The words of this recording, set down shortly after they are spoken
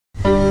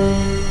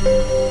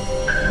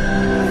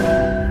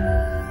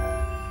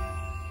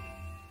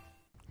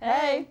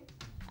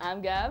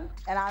I'm Gab.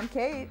 And I'm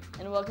Kate.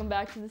 And welcome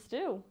back to The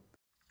Stew.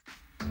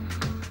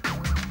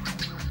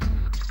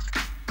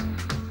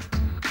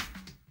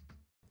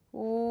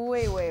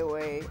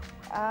 Wait.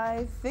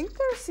 I think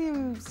there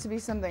seems to be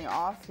something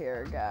off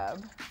here,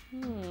 Gab.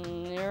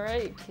 You're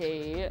right,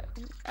 Kate.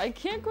 I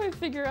can't quite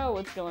figure out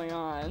what's going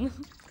on.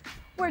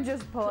 We're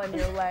just pulling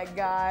your leg,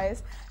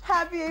 guys.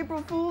 Happy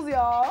April Fools,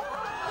 y'all.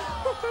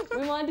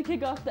 We wanted to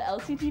kick off the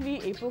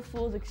LCTV April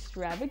Fools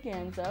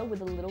extravaganza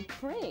with a little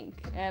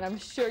prank. And I'm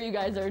sure you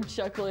guys are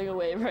chuckling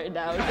away right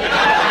now.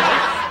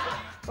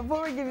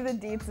 Before we give you the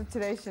deets of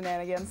today's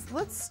shenanigans,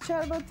 let's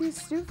chat about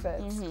these stew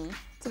fits.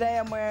 Today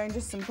I'm wearing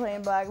just some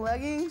plain black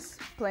leggings,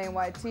 plain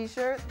white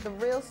t-shirt. The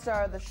real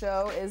star of the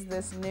show is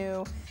this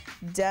new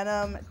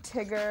denim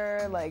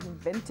Tigger, like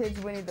vintage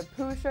Winnie the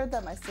Pooh shirt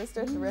that my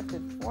sister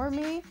thrifted for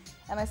me.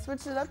 And I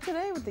switched it up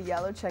today with the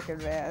yellow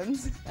checkered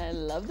Vans. I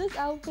love this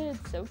outfit,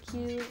 it's so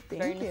cute,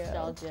 very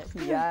nostalgic.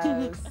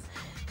 Yes.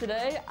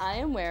 Today I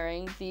am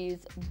wearing these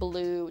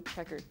blue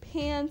checkered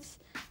pants,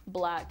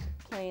 black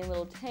plain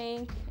little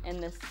tank,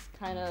 and this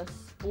kind of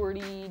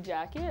sporty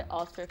jacket,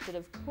 all thrifted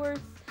of course,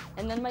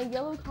 and then my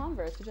yellow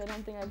Converse, which I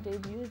don't think I've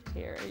debuted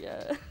here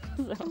yet.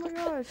 So. Oh my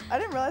gosh, I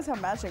didn't realize how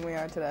matching we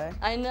are today.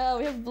 I know,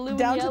 we have blue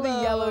Down and to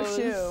the yellow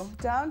shoe.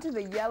 Down to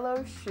the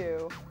yellow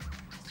shoe.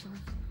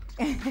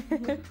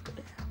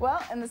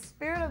 Well, in the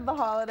spirit of the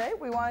holiday,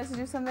 we wanted to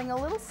do something a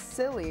little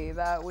silly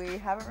that we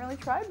haven't really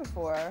tried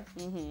before.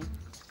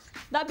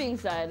 That being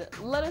said,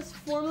 let us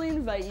formally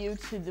invite you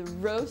to the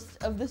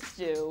roast of the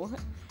stew.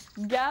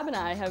 Gab and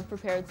I have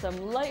prepared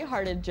some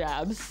lighthearted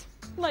jabs,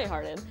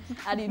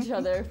 at each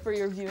other for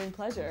your viewing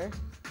pleasure.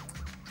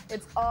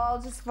 It's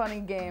all just funny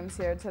games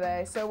here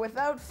today, so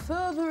without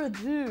further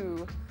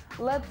ado,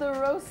 let the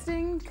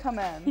roasting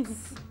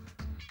commence.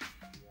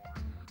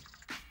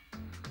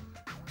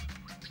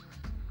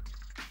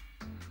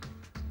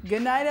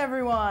 Good night,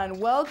 everyone.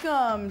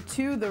 Welcome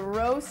to the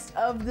roast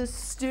of the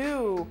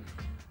stew.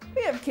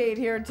 We have Kate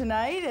here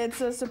tonight. It's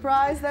a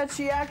surprise that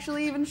she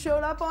actually even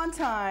showed up on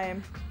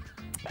time.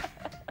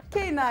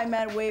 Kate and I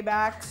met way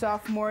back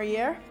sophomore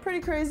year. Pretty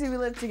crazy we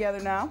live together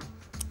now.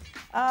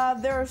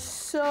 There are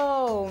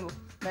so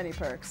many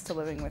perks to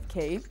living with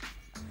Kate.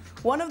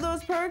 One of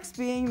those perks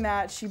being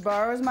that she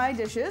borrows my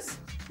dishes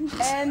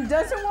and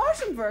doesn't wash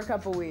them for a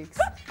couple weeks.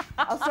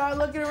 I'll start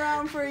looking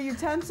around for a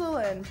utensil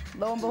and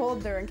lo and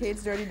behold, they're in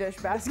Kate's dirty dish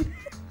basket.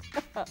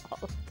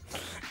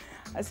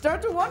 I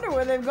start to wonder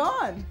where they've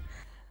gone.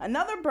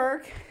 Another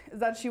perk is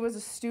that she was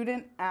a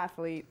student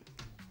athlete.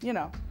 You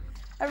know,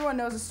 everyone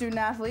knows a student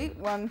athlete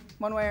one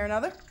way or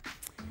another.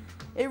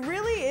 It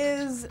really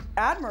is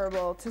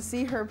admirable to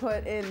see her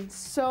put in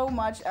so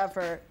much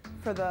effort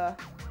for the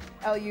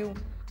LU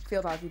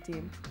field hockey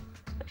team.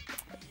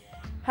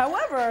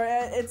 However,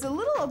 it's a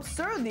little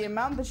absurd the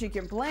amount that she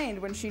complained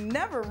when she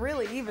never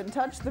really even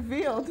touched the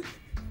field.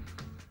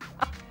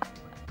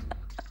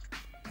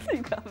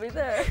 You got me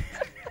there.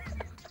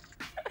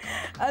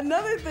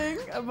 Another thing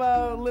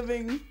about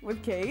living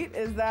with Kate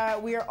is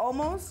that we are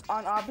almost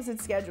on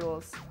opposite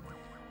schedules.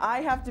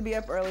 I have to be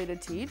up early to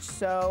teach,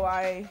 so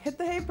I hit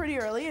the hay pretty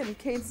early, and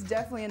Kate's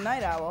definitely a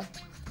night owl.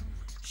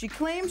 She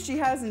claims she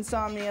has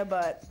insomnia,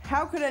 but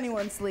how could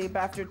anyone sleep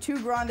after 2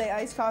 grande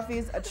iced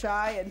coffees, a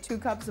chai, and 2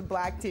 cups of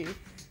black tea?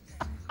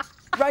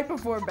 Right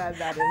before bed,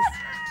 that is.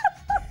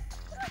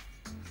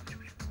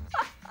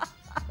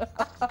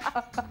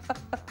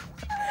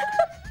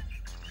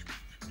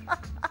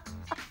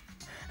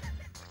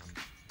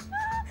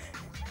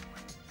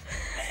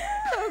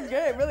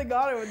 Okay, really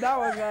got it with that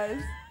one,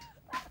 guys.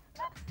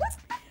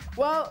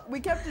 Well, we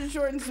kept it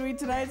short and sweet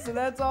tonight, so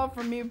that's all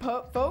from me,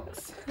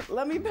 folks.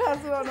 Let me pass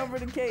it on over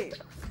to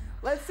Kate.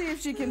 Let's see if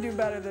she can do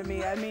better than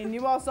me. I mean,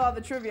 you all saw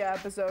the trivia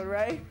episode,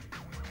 right?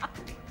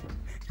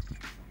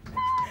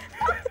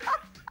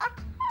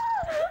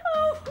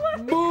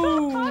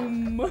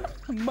 Boom!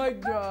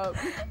 Mic drop.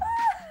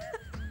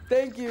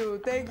 Thank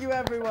you,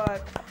 everyone.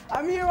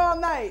 I'm here all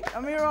night.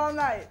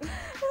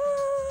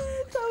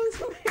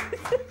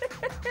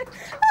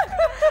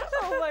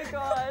 Oh my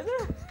god.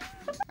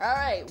 All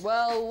right,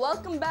 well,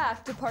 welcome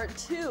back to part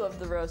 2 of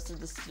the roast of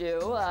the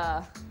stew.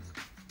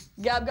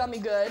 Gab got me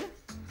good.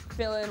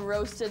 Feeling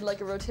roasted like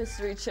a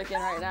rotisserie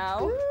chicken right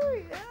now.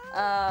 Ooh,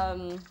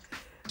 yeah.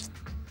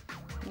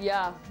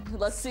 Yeah,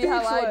 let's see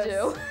how I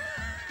do.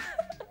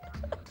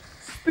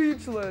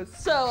 Speechless.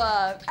 So,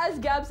 as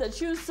Gab said,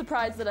 she was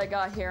surprised that I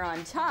got here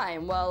on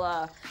time.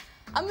 Well,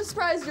 I'm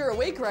surprised you're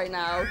awake right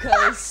now,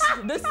 because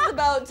this is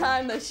about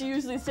time that she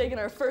usually is taking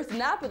her first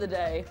nap of the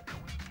day.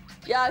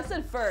 Yeah, I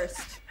said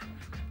first.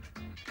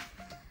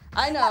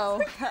 I know.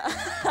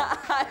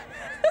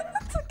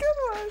 That's a good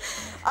one.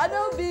 I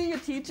know being a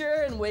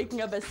teacher and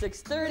waking up at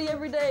 6:30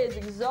 every day is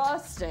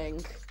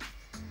exhausting.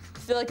 I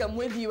feel like I'm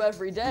with you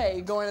every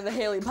day, going to the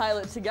Haley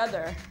Pilot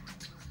together.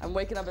 I'm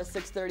waking up at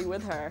 6:30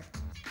 with her.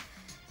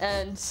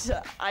 And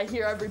I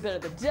hear every bit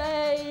of the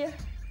day,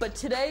 but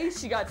today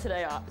she got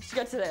today off.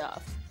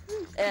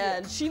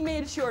 And she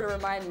made sure to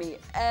remind me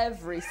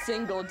every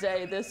single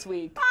day this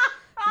week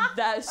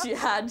that she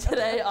had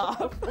today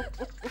off.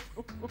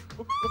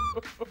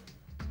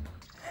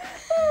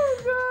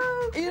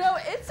 Oh, God. You know,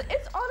 it's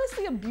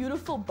honestly a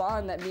beautiful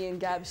bond that me and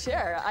Gab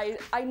share.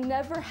 I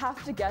never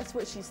have to guess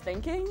what she's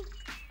thinking,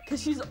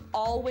 because she's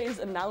always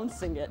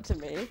announcing it to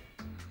me.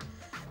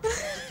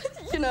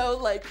 You know,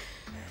 like,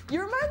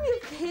 you remind me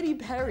of Katy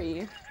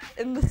Perry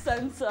in the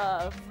sense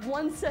of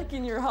 1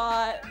 second you're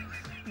hot,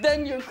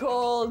 then you're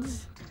cold,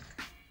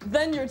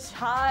 then you're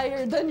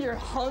tired, then you're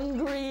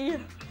hungry.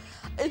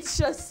 It's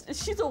just,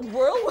 she's a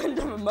whirlwind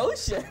of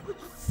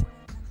emotions.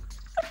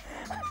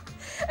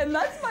 And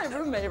that's my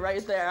roommate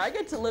right there. I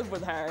get to live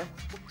with her.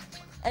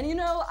 And you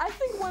know, I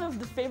think one of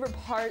the favorite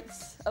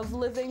parts of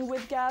living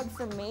with Gab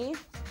for me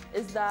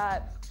is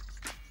that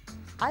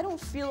I don't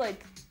feel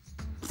like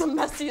the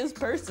messiest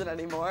person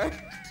anymore.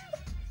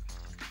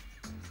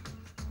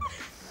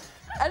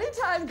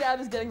 Anytime Gab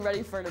is getting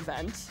ready for an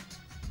event,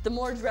 the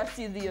more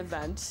dressy the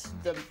event,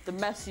 the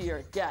messier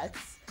it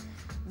gets.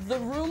 The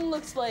room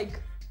looks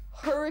like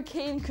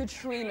Hurricane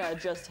Katrina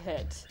just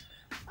hit.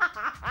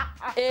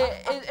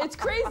 It's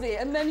crazy.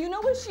 And then you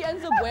know what she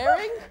ends up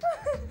wearing?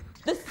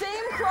 The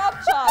same crop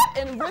top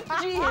and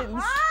ripped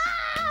jeans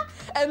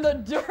and the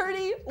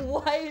dirty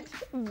white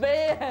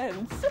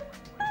Vans.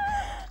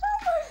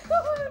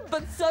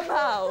 But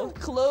somehow,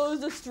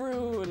 clothes are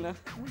strewn,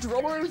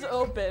 drawers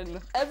open,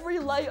 every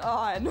light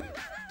on.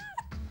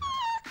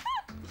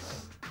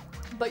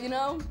 But you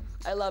know,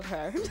 I love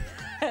her.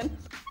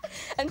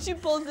 and she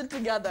pulls it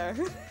together.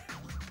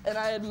 And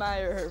I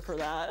admire her for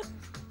that.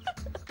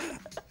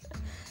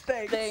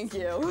 Thanks. Thank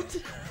you.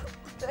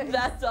 Thanks.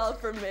 That's all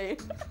from me.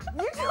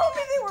 You told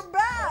me they were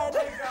bad.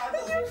 Oh my God,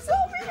 that You was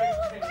told me so they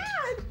were good.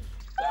 bad.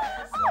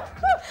 That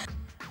was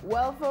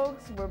Well,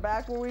 folks, we're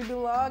back where we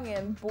belong,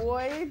 and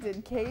boy,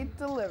 did Kate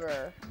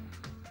deliver.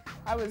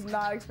 I was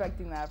not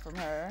expecting that from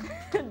her.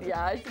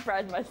 Yeah, I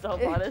surprised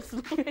myself,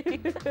 honestly.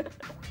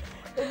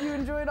 If you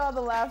enjoyed all the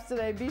laughs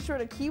today, be sure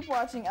to keep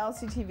watching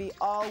LCTV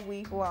all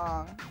week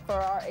long for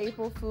our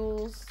April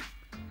Fools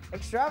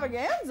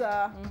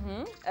extravaganza.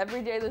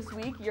 Every day this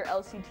week, your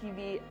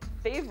LCTV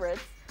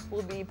favorites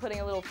will be putting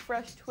a little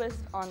fresh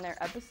twist on their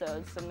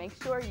episodes, so make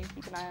sure you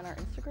keep an eye on our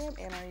Instagram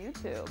and our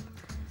YouTube.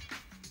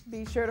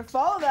 Be sure to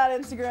follow that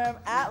Instagram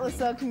at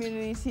LaSalle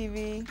Community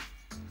TV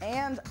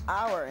and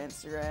our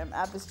Instagram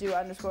at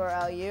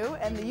 @thestew_LU,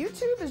 and the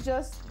YouTube is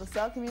just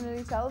LaSalle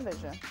Community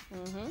Television.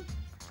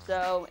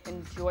 So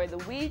enjoy the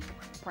week,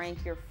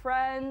 prank your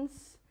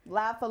friends,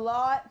 Laugh a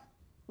lot,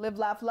 live,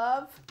 laugh,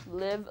 love,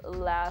 live,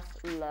 laugh,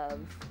 love.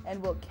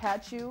 and we'll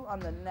catch you on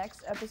the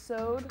next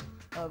episode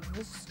of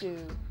The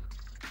Stew.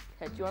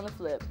 Catch you on the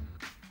flip.